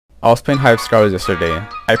I was playing Hiveskywars yesterday.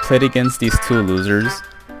 I played against these two losers,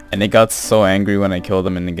 and they got so angry when I killed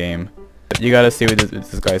them in the game. You gotta see what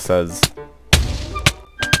this guy says.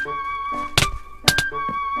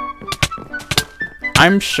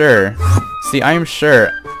 I'm sure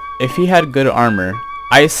if he had good armor,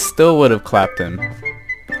 I still would have clapped him.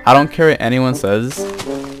 I don't care what anyone says.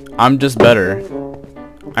 I'm just better.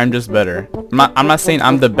 I'm not saying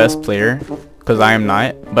I'm the best player, because I am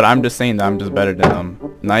not, but I'm just saying that I'm just better than them.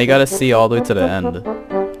 Now you gotta see all the way to the end.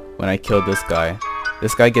 When I killed this guy.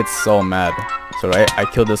 This guy gets so mad. So right, I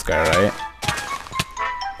killed this guy, right?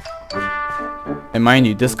 And mind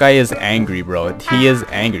you, this guy is angry, bro. He is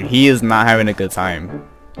angry. He is not having a good time.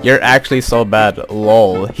 You're actually so bad.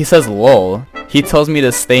 Lol. He says lol. He tells me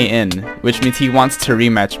to stay in, which means he wants to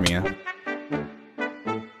rematch me.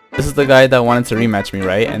 This is the guy that wanted to rematch me,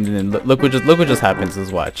 right? And then look what just happens.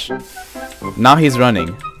 Just watch. Now he's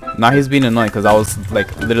running. Now he's being annoying because I was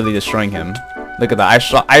like literally destroying him. Look at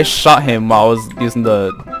that. I shot him while I was using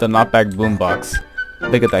the knockback boombox.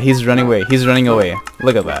 Look at that. He's running away. He's running away.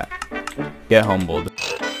 Look at that. Get humbled.